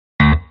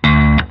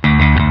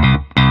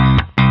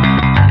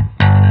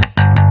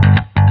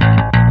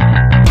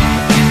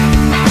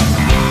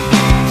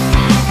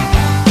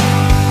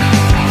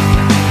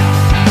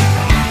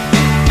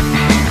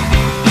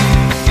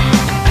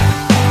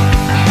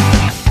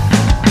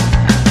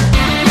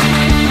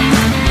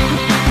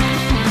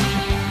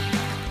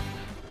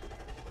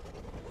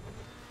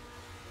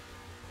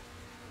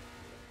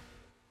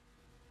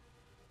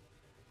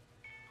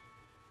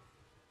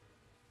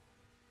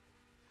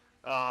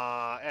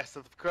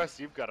of course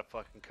you've got a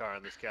fucking car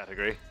in this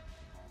category.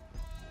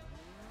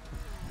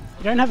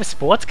 You don't have a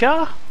sports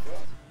car?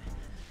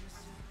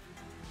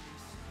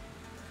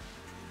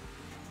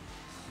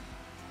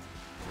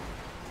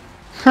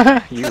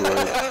 You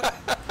would.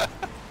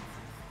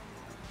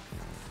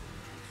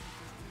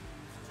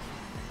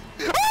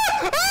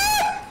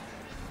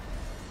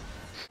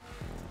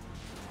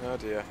 Oh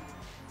dear.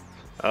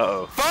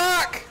 Uh-oh.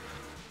 Fuck!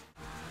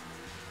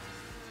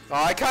 Oh,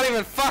 I can't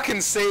even fucking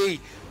see!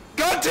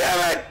 God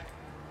damn it!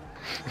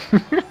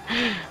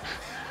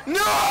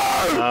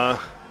 No!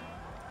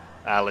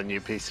 Alan, you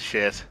piece of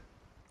shit.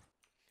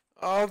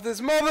 Oh,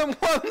 there's more than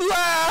one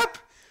lap!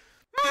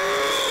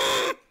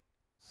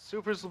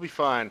 Supers will be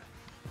fine.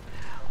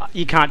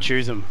 You can't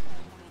choose them.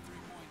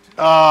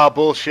 Ah,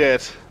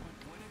 bullshit.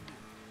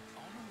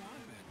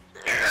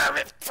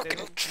 Fucking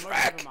Most of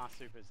track! them are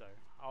supers though.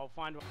 I'll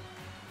find one.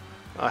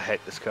 I hate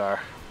this car.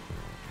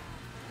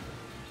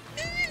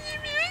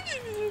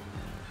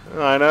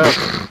 I know.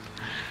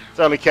 It's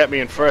only kept me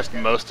in first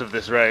most of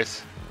this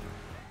race.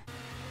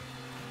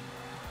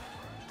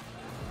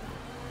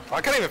 I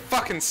can't even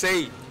fucking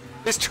see!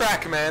 This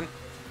track, man!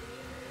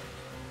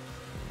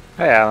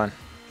 Hey, Alan.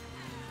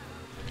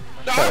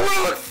 No, I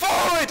wanna look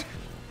forward!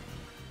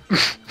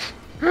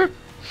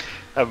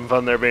 Having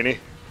fun there, Beanie?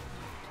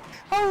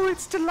 Oh,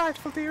 it's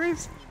delightful,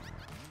 dearies.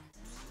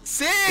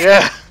 Sick!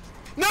 Yeah!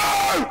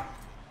 No!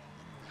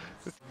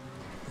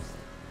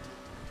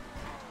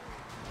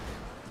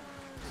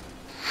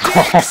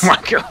 Oh my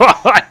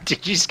god, did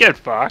you just get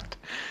fucked?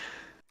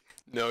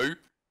 No.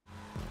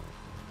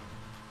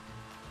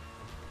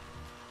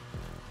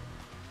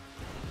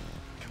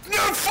 No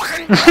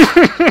fucking.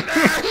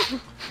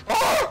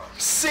 Oh,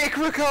 sick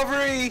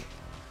recovery.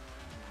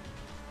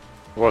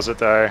 Was it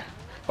though?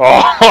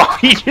 Oh,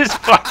 he just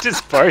fucked us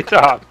both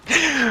up.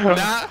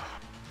 Nah,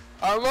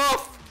 I'm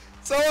off.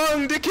 So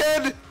long,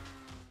 dickhead.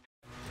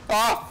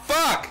 Oh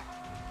fuck.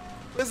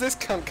 Where's this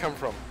cunt come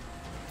from?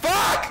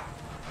 Fuck!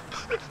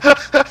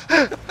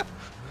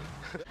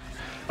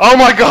 Oh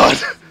my god!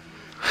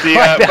 The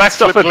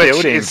bounced off backflip a glitch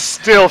building. is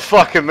still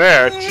fucking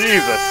there.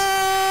 Jesus.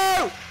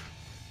 No!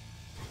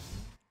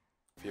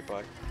 Your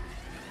bike.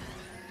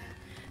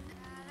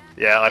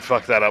 Yeah, I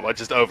fucked that up. I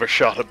just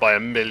overshot it by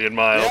 1,000,000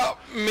 miles. Yep,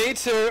 me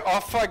too.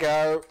 Off I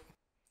go.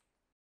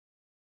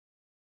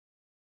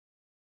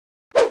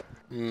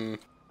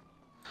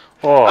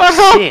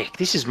 Oh, sick.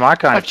 This is my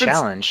kind of I've been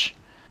challenge.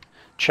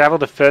 Travel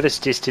the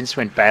furthest distance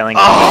when bailing.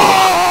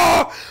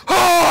 Oh!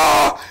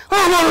 Oh!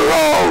 I'm on a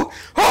roll!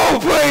 Oh,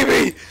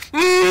 baby!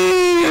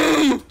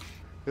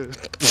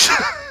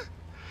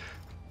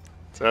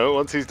 So,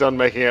 once he's done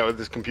making out with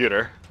his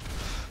computer...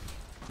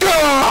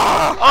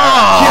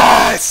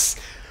 Yes!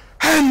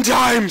 And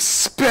I'm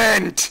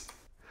spent!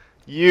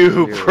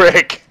 You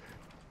prick!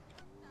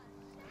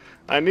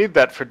 I need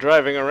that for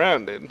driving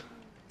around in.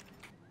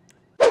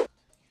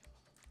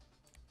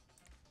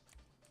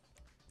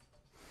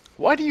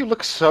 Why do you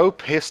look so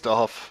pissed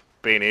off,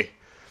 Beanie?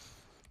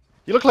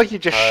 You look like you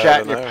just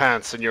shat in your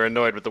pants and you're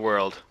annoyed with the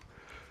world.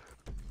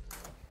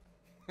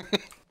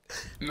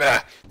 Nah,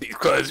 these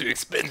clothes are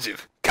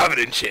expensive. Covered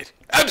in shit.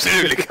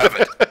 Absolutely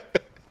covered.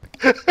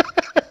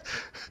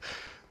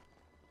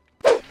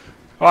 Oh,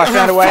 I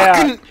found a way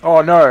out.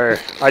 Oh no,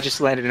 I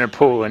just landed in a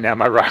pool and now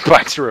my right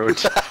bike's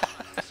ruined.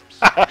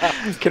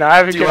 Can I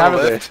have a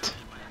lift?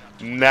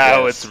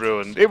 Now Yes. it's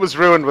ruined. It was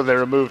ruined when they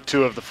removed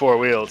 2 of the 4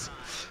 wheels.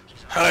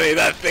 Honey,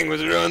 that thing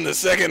was ruined the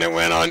second it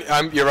went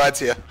on. Your ride's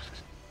here.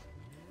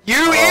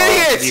 You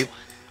idiot!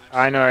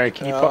 I know,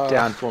 can you pop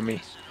down for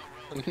me?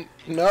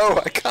 No,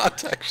 I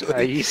can't actually.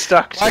 Are you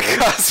stuck to My it?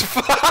 car's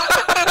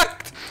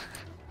fucked!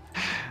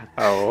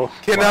 Oh,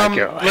 Can, my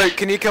God. Luke,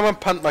 can you come and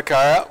punt my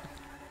car out?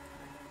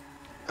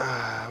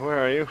 Where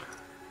are you?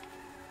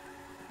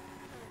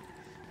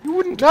 You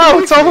wouldn't. No,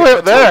 it's all the way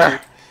up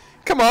there!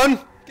 Come on,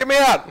 get me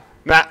out!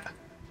 Nah.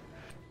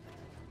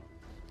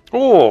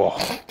 Oh,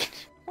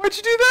 Why'd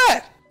you do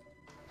that?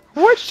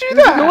 why'd you do He's in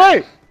the that?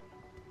 way!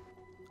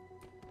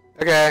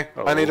 Okay,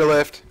 I need a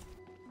lift.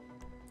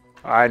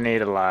 I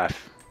need a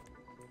life.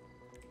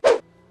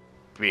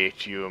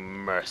 Beat you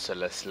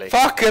mercilessly.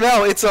 Fucking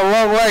hell, it's a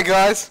long way,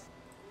 guys.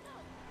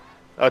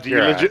 Oh, do you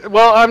You're legit?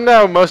 Well, I'm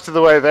now most of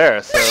the way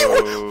there, so...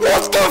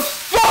 What the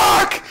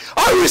fuck?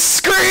 I was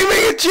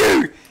screaming at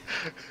you!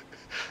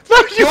 No, you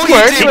What are you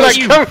weren't. doing? You were like,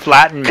 You come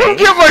flatten me.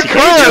 get my to car get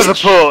out to of the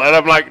Mitch. pool! And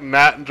I'm like,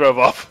 nah, and drove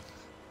off.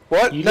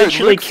 What? You No,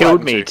 literally Luke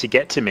killed flattened me you. to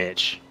get to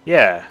Mitch.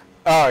 Yeah.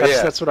 Oh,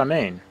 yeah. That's what I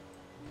mean.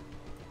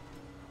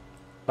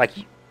 Like,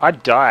 I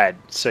died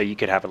so you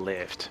could have a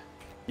lift.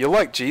 You're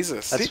like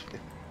Jesus. That's,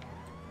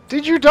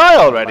 Did you die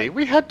already?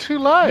 We had 2 you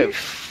lives.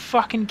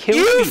 fucking killed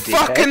You me,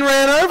 fucking dickhead.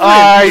 ran over him,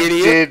 I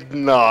idiot. did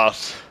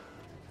not.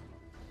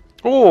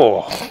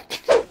 Oh.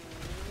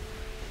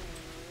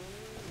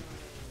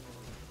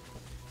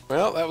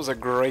 Well, that was a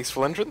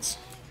graceful entrance.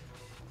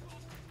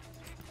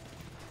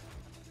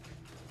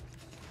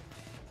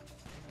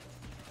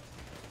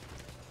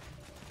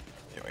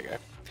 Here we go.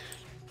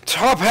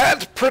 Top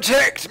hat,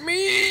 protect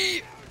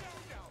me!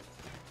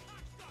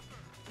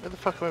 Where the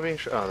fuck am I being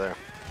shot? Oh, there.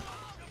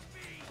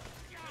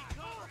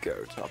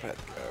 Go, top hat,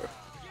 go.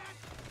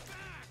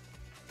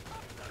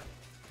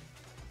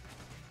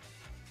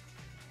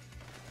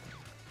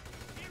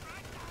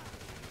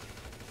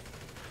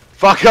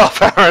 Fuck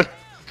off, Aaron!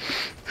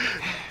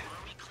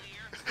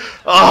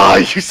 Oh,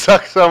 you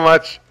suck so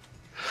much!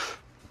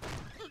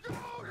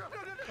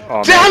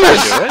 Oh, Damn man,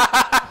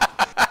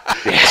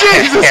 it! do it?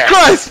 Jesus Yes.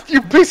 Christ!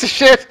 You piece of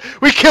shit!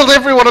 We killed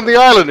everyone on the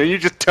island and you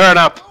just turn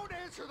up!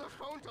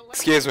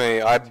 Excuse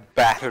me, I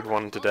battered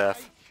one to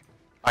death.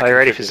 Are you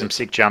ready for some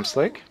sick jumps,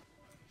 Luke?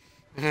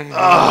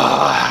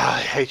 Ah,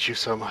 I hate you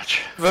so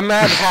much. The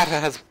Mad Hatter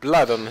has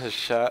blood on his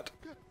shirt.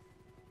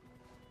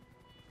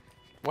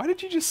 Why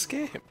did you just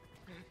scare him?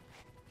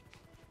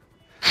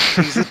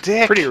 He's a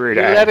dick. Pretty rude,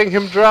 You're eh? letting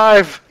him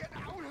drive.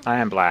 I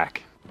am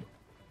black.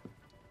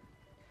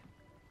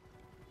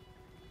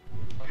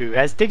 Who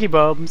has sticky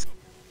bombs?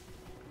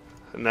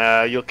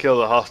 Nah, you'll kill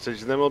the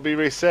hostage and then we'll be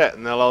reset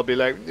and they'll all be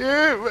like,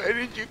 yeah, why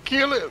did you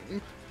kill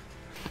him?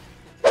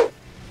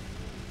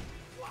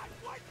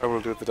 I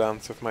will do the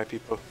dance with my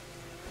people.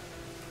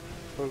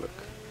 Oh look.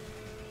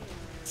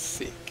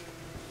 Sick.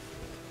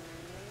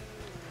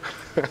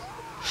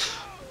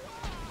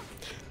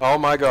 Oh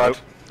my god. Nope,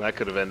 that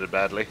could have ended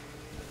badly.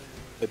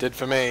 It did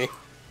for me.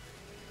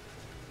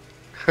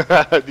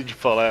 Did you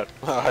fall out?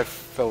 I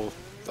fell...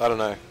 I don't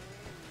know.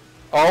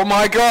 Oh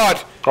my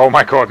god! Oh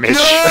my god, Mitch.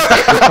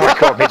 Oh my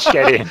god, Mitch,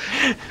 get in.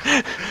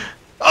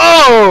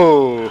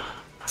 Oh!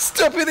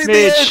 Stop it in the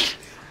Mitch. edge!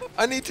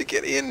 I need to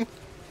get in.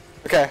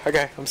 Okay,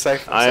 okay, I'm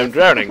safe. I am safe.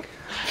 drowning.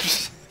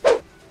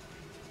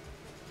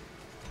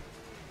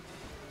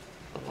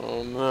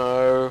 Oh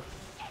no.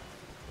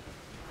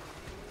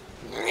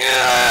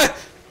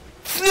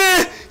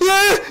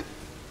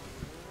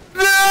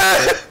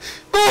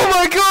 Oh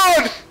my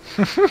god!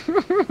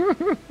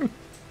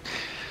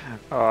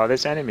 Oh,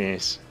 there's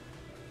enemies.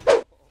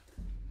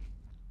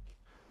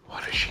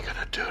 What is she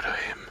gonna do to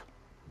him?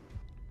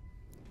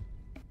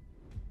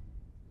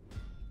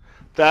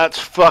 That's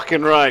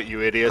fucking right,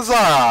 you idiot.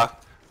 Huzzah!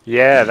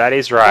 Yeah, that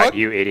is right, What?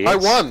 you idiots. I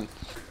won.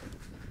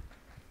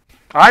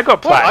 I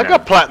got What? I platinum.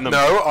 got platinum.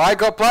 No, I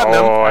got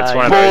platinum. Oh, it's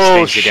one of those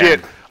things Bullshit.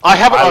 again. I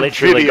have it I on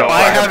literally video. got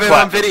I have it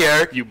on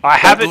video. You I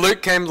have but it.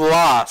 Luke came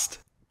last.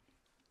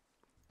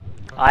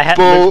 I had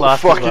Luke bull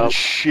last as fucking well.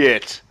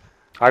 shit.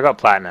 I got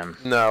platinum.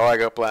 No, I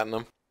got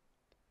platinum.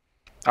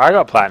 I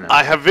got platinum.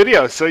 I have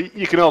video, so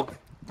you can all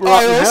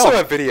rot I in also hell.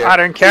 have video. I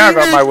don't care, I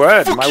got my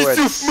word. Fuck My word's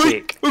yourself, mate.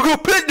 sick. I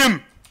got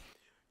platinum.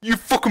 You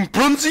fucking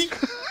brunsy.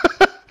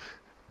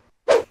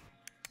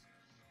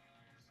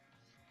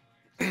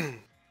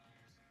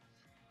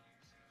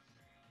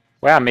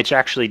 Wow, Mitch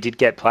actually did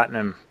get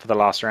platinum for the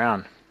last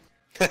round.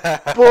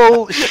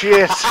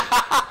 Bullshit.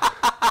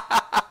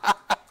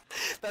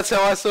 That's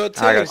how I saw it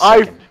too. I got I-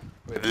 second.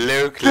 With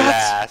Luke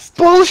That's last.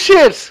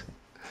 bullshit.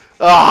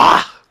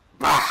 Ah.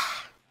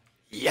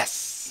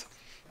 Yes.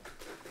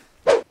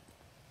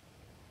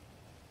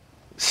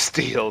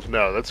 Steal?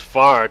 No, that's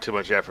far too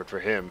much effort for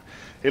him.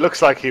 He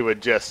looks like he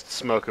would just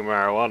smoke a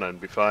marijuana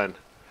and be fine.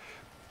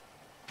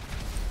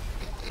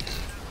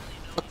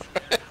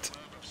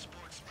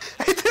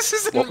 Hey, this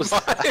isn't What was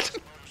mine. that?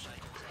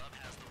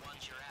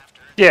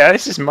 Yeah,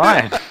 this is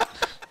mine.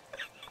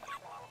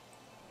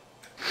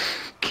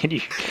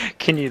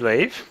 Can you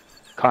leave?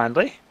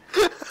 Kindly?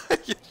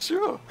 You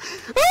sure?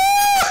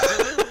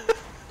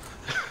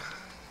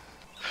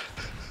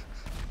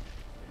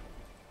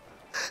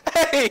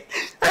 Hey!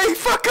 Hey,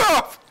 fuck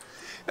off!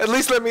 At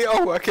least let me...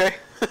 Oh, okay.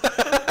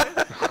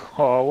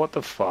 Oh, what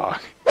the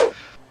fuck?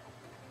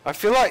 I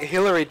feel like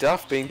Hillary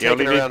Duff being You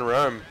only taken need- around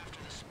Rome.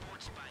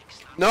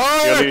 You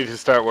No! only need to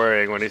start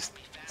worrying when he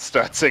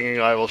starts singing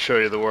 "I Will Show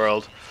You the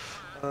World."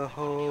 A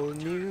whole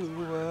new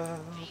world.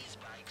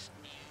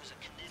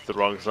 It's the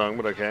wrong song,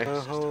 but okay. A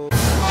whole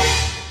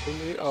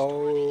new...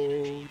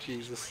 Oh,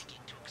 Jesus.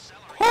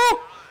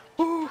 Oh!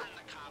 Ooh.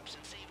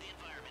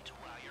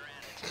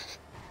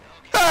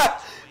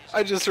 Ah!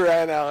 I just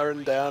ran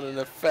Aaron down in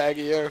a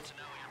faggio.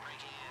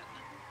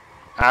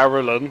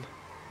 Ireland.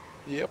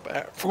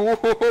 Yep.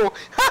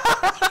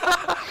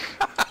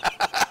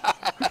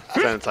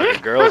 Sounds like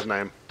a girl's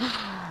name.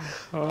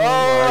 Oh, my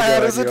how God,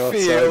 does it you're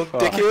feel, so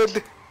fucked.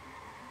 dickhead?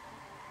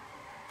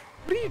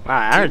 What are you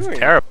Wow, Aaron's doing?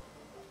 terrible.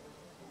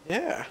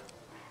 Yeah.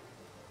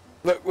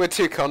 Look, we're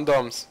two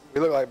condoms. We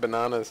look like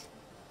bananas.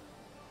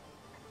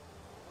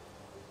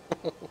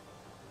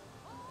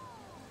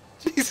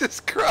 Jesus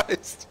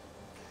Christ.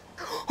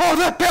 Oh,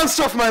 that bounced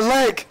off my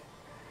leg!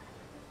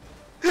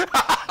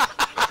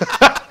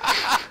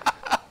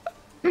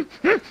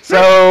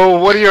 So,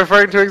 what are you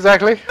referring to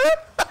exactly?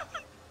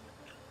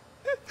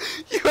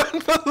 You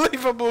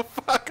unbelievable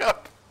fuck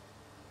up!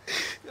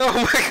 Oh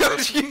my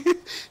gosh, you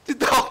did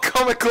the whole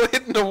comical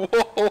hit in the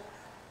wall!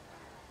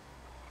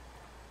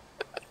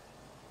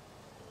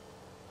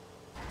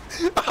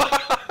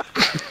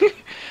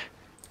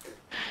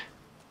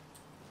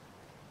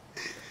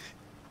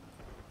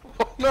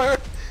 Oh no!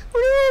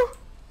 Woo!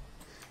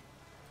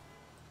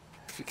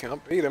 If you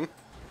can't beat him.